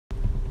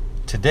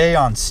Today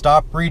on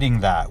Stop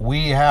Reading That,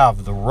 we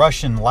have the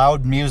Russian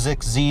loud music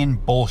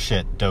zine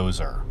Bullshit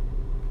Dozer.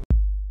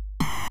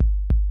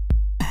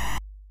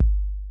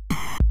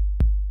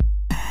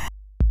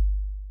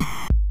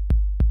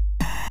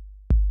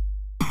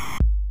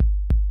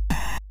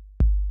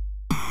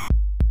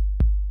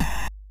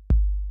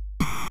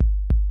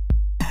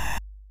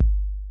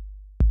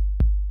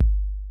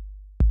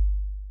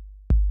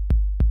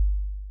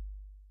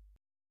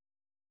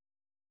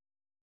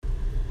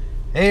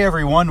 Hey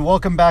everyone,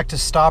 welcome back to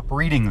Stop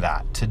Reading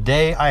That.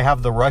 Today I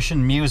have the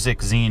Russian music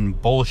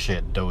zine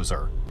Bullshit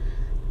Dozer.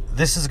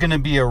 This is going to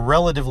be a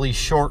relatively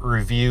short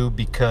review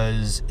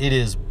because it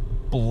is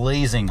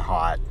blazing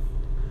hot.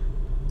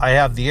 I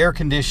have the air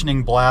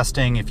conditioning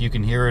blasting, if you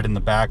can hear it in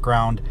the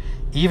background.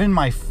 Even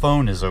my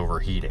phone is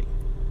overheating.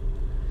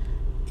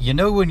 You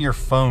know when your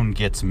phone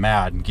gets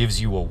mad and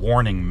gives you a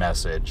warning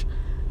message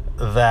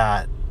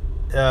that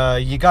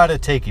you gotta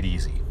take it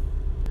easy.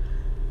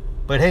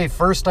 But hey,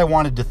 first I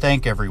wanted to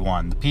thank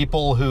everyone. The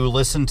people who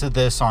listen to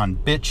this on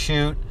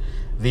BitChute,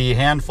 the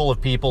handful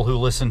of people who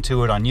listen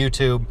to it on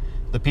YouTube,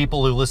 the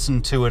people who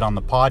listen to it on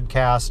the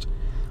podcast.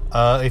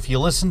 If you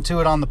listen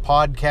to it on the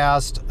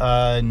podcast,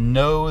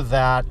 know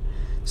that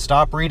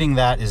Stop Reading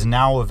That is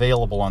now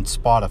available on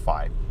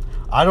Spotify.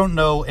 I don't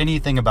know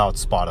anything about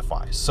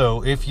Spotify,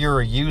 so if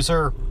you're a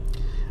user,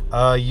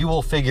 you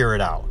will figure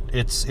it out.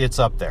 It's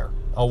up there,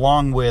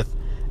 along with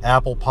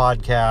Apple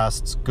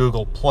Podcasts,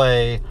 Google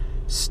Play,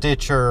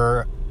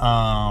 Stitcher,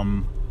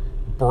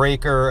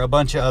 Breaker, a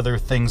bunch of other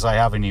things I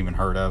haven't even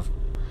heard of.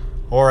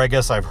 Or I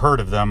guess I've heard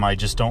of them, I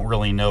just don't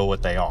really know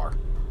what they are.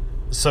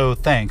 So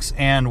thanks,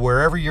 and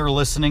wherever you're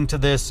listening to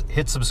this,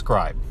 hit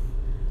subscribe.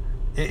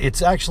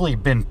 It's actually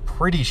been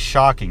pretty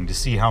shocking to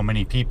see how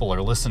many people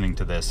are listening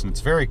to this, and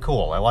it's very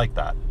cool. I like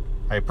that.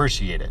 I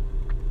appreciate it.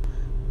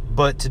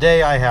 But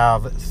today I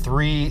have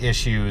 3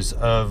 issues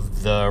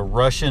of the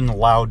Russian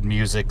loud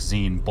music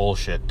zine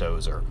Bullshit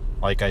Dozer,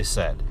 like I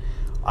said.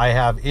 I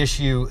have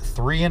issue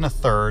 3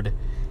 1/3,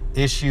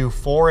 issue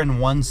 4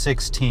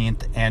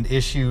 1/16, and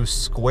issue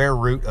square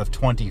root of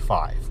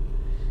 25.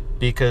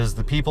 Because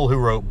the people who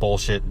wrote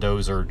Bullshit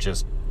Dozer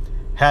just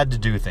had to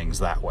do things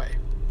that way.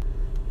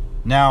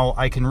 Now,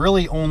 I can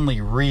really only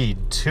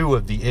read 2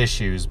 of the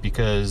issues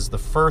because the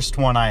first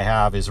one I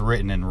have is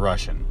written in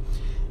Russian.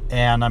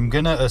 And I'm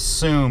going to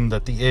assume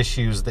that the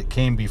issues that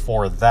came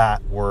before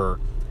that were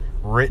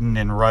written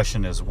in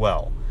Russian as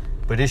well.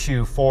 But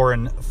issue 4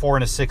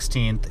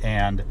 1/16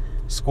 and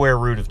square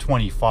root of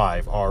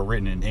 25 are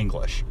written in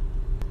English.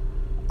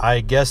 I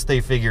guess they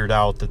figured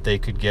out that they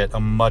could get a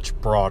much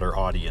broader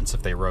audience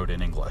if they wrote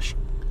in English.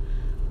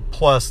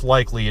 Plus,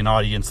 likely an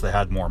audience that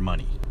had more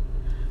money.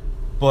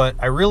 But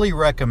I really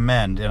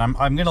recommend, and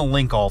I'm going to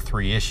link all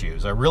 3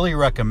 issues, I really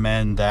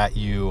recommend that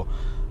you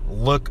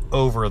look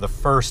over the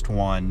first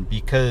one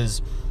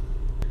because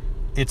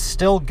it's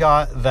still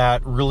got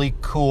that really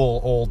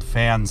cool old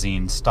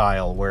fanzine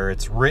style where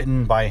it's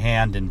written by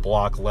hand in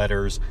block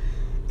letters.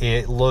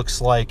 It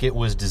looks like it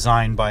was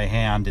designed by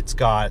hand. It's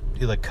got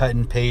the cut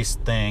and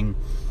paste thing.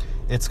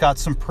 It's got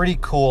some pretty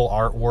cool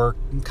artwork,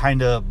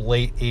 kind of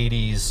late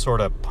 80s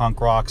sort of punk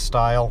rock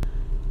style.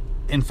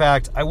 In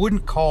fact, I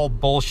wouldn't call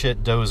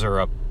Bullshit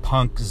Dozer a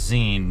punk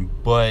zine,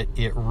 but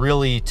it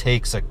really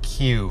takes a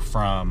cue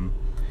from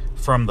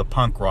the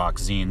punk rock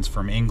zines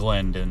from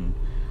England and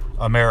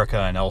America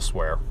and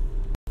elsewhere.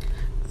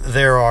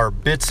 There are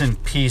bits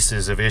and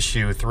pieces of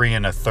issue 3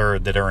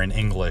 1/3 that are in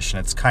English,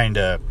 and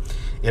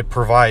it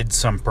provides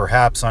some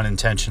perhaps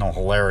unintentional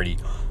hilarity.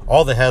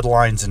 All the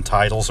headlines and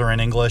titles are in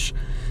English,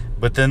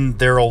 but then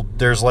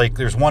there's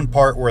one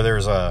part where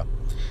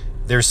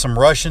there's some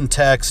Russian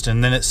text,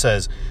 and then it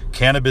says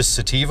cannabis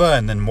sativa,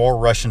 and then more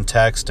Russian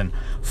text, and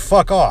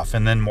fuck off,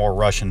 and then more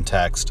Russian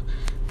text.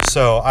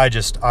 So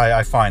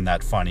I find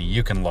that funny.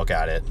 You can look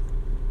at it.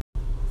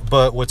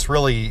 But what's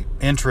really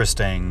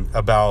interesting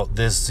about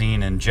this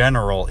zine in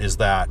general is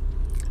that,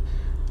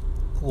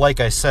 like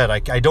I said,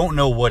 I don't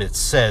know what it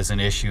says in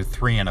issue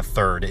 3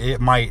 1/3.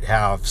 It might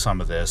have some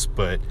of this,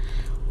 but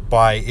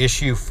by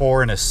issue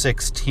 4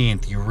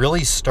 1/16, you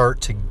really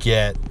start to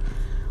get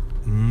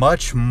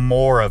much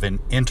more of an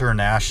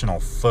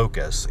international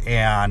focus.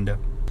 And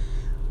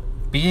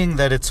being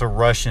that it's a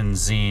Russian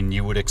zine,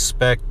 you would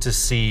expect to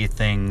see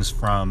things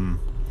from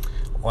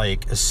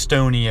like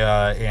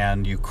Estonia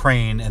and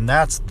Ukraine, and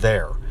that's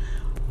there.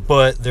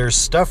 But there's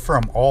stuff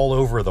from all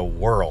over the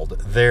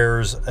world.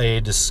 There's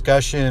a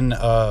discussion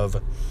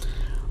of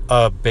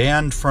a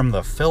band from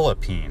the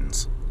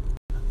Philippines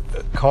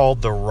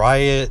called The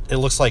Riot. It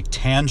looks like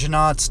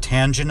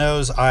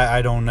Tanginos,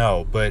 I don't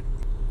know, but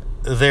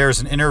there's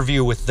an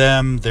interview with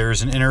them.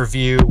 There's an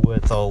interview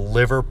with a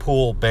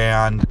Liverpool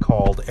band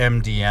called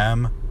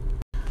MDM.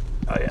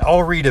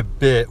 I'll read a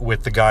bit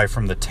with the guy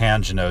from the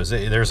Tanginos.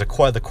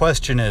 The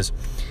question is,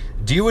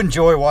 do you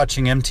enjoy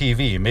watching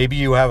MTV? Maybe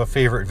you have a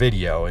favorite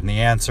video. And the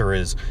answer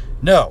is,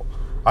 no,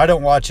 I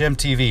don't watch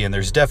MTV, and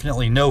there's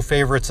definitely no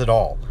favorites at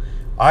all.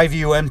 I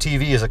view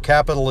MTV as a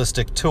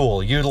capitalistic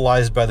tool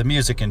utilized by the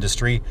music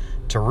industry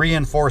to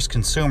reinforce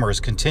consumers'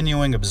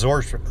 continuing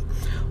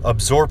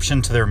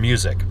absorption to their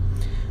music.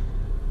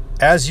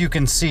 As you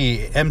can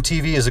see,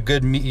 MTV is a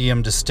good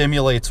medium to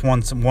stimulate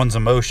one's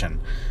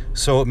emotion.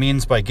 So it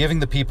means by giving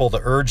the people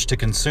the urge to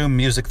consume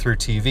music through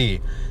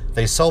TV,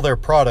 they sell their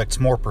products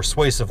more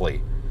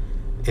persuasively.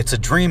 It's a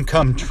dream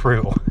come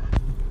true.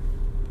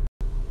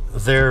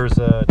 There's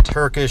a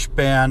Turkish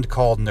band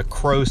called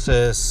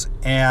Necrosis,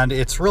 and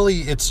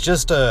it's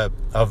just a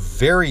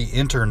very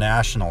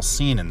international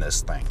scene in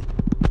this thing.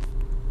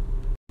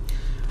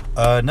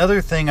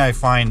 Another thing I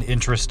find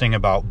interesting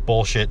about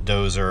Bullshit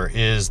Dozer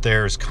is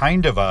there's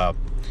kind of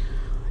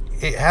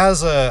it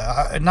has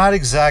a, not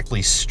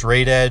exactly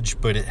straight edge,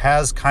 but it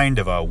has kind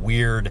of a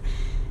weird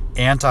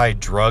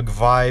anti-drug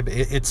vibe.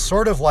 It's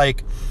sort of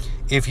like,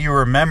 if you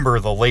remember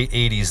the late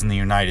 80s in the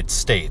United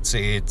States,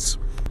 it's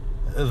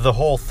the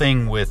whole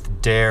thing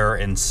with Dare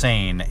and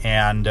Sane,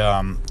 and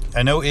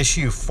I know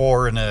issue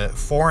 4 and a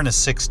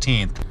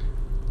 16th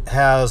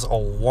has a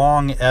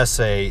long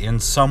essay in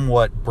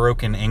somewhat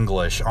broken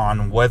English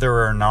on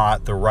whether or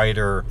not the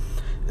writer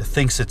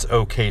thinks it's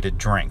okay to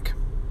drink.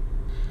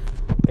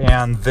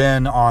 And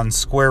then on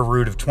square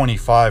root of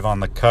 25 on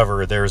the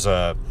cover, there's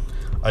a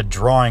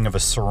drawing of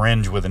a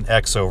syringe with an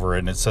X over it,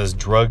 and it says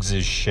drugs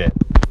is shit.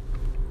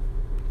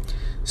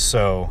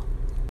 So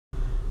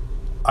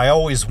I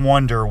always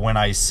wonder when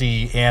I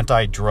see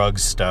anti-drug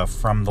stuff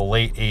from the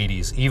late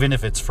 80s, even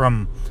if it's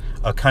from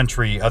a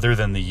country other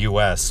than the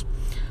US,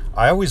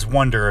 I always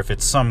wonder if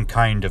it's some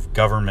kind of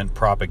government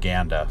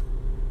propaganda.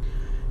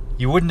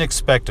 You wouldn't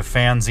expect a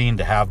fanzine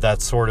to have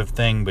that sort of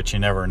thing, but you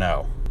never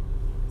know.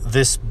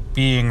 This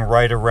being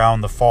right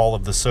around the fall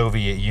of the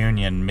Soviet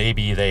Union,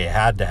 maybe they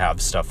had to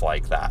have stuff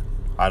like that.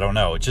 I don't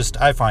know.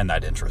 I find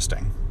that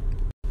interesting.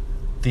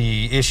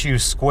 The issue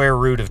square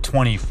root of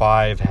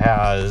 25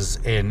 has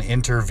an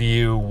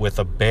interview with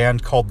a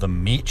band called the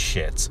Meat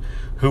Shits,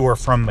 who are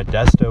from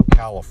Modesto,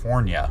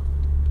 California.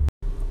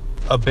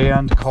 A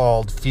band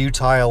called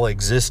Futile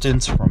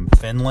Existence from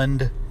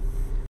Finland.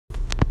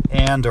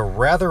 And a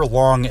rather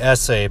long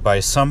essay by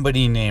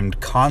somebody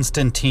named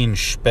Konstantin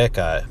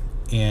Shpeka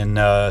in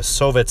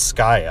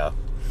Sovetskaya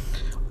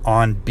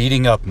on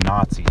beating up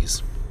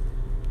Nazis.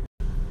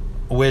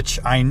 Which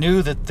I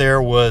knew that there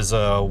was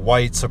a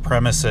white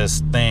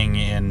supremacist thing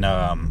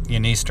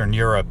in Eastern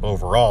Europe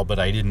overall, but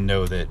I didn't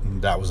know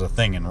that was a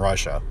thing in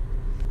Russia.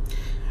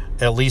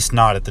 At least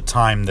not at the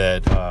time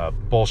that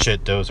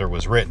Bullshit Dozer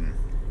was written.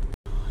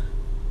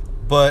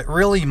 But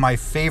really, my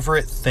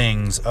favorite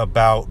things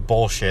about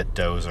Bullshit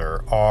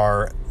Dozer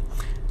are,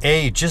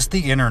 A, just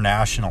the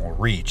international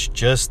reach.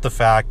 Just the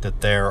fact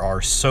that there are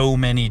so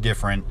many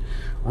different,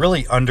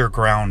 really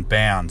underground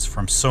bands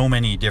from so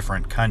many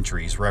different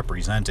countries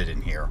represented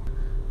in here.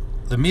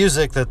 The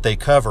music that they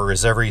cover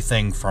is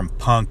everything from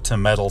punk to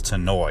metal to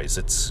noise.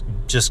 It's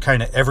just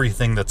kind of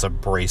everything that's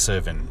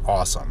abrasive and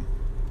awesome.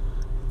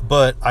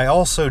 But I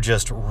also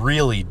just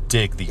really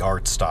dig the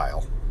art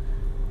style.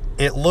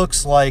 It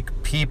looks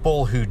like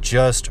people who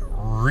just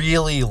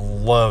really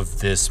love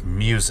this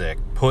music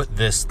put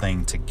this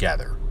thing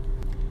together.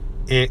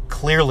 It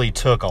clearly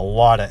took a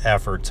lot of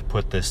effort to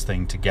put this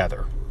thing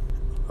together.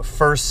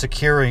 First,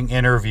 securing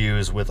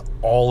interviews with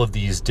all of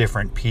these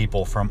different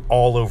people from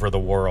all over the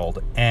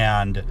world,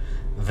 and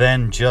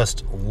then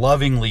just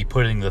lovingly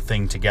putting the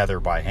thing together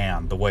by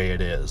hand the way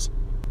it is.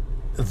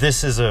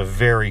 This is a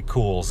very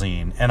cool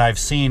zine, and I've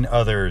seen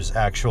others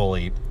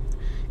actually.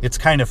 It's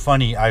kind of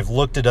funny, I've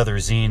looked at other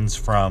zines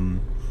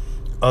from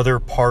other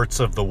parts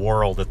of the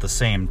world at the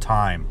same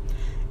time,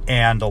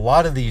 and a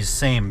lot of these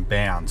same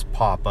bands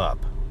pop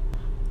up.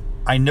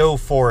 I know,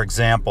 for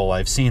example,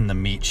 I've seen the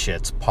Meat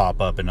Shits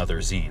pop up in other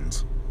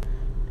zines.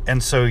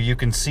 And so you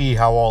can see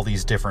how all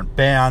these different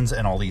bands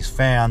and all these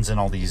fans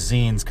and all these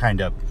zines kind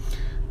of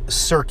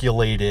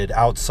circulated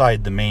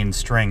outside the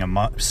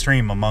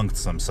mainstream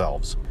amongst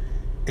themselves.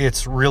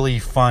 It's really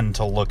fun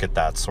to look at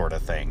that sort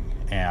of thing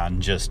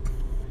and just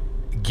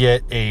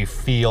get a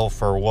feel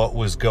for what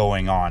was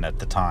going on at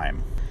the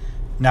time.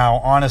 Now,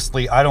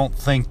 honestly, I don't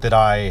think that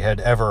I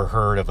had ever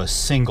heard of a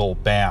single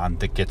band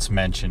that gets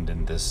mentioned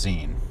in this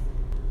zine.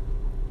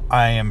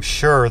 I am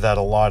sure that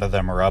a lot of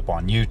them are up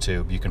on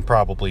YouTube. You can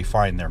probably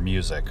find their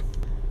music.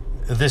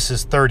 This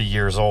is 30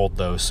 years old,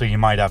 though, so you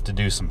might have to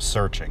do some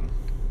searching.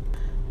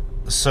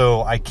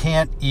 So I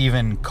can't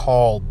even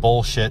call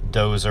Bullshit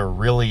Dozer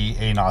really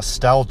a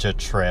nostalgia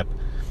trip,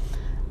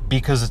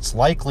 because it's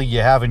likely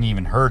you haven't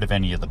even heard of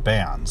any of the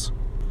bands.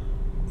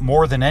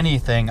 More than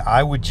anything,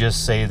 I would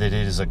just say that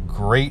it is a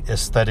great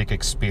aesthetic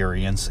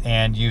experience,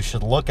 and you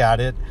should look at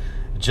it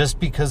just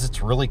because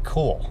it's really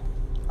cool.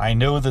 I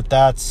know that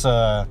that's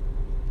not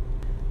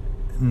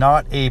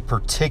a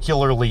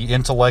particularly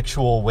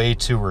intellectual way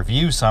to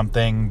review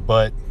something,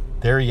 but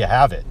there you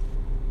have it.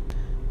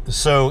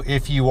 So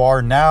if you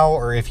are now,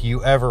 or if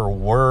you ever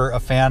were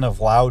a fan of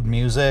loud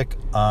music,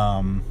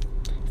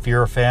 if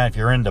you're a fan, if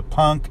you're into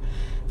punk,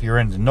 if you're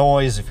into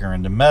noise, if you're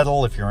into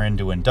metal, if you're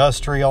into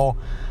industrial,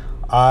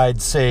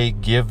 I'd say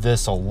give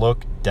this a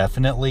look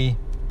definitely.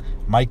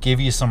 Might give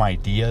you some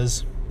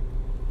ideas.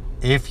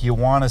 If you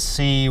want to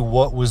see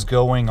what was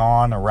going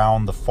on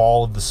around the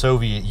fall of the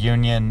Soviet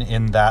Union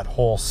in that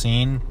whole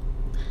scene,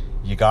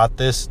 you got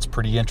this. It's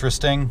pretty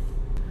interesting.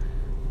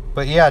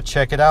 But yeah,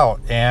 check it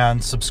out.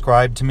 And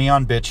subscribe to me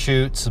on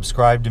BitChute.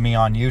 Subscribe to me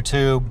on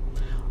YouTube.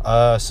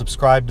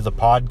 Subscribe to the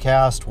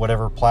podcast,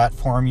 whatever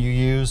platform you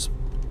use.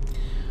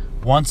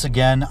 Once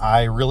again,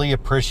 I really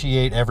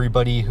appreciate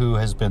everybody who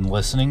has been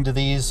listening to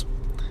these.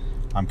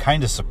 I'm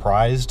kind of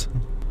surprised.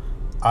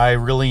 I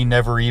really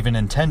never even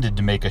intended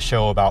to make a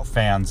show about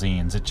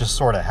fanzines. It just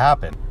sort of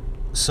happened.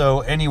 So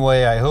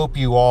anyway, I hope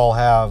you all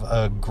have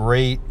a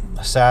great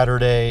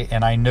Saturday,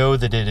 and I know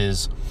that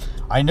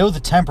I know the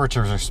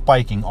temperatures are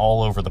spiking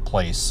all over the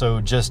place, so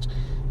just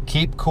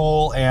keep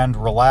cool and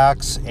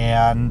relax,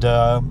 and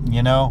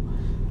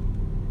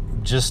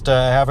just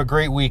have a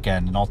great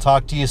weekend, and I'll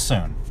talk to you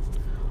soon.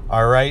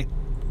 All right,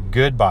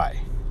 goodbye.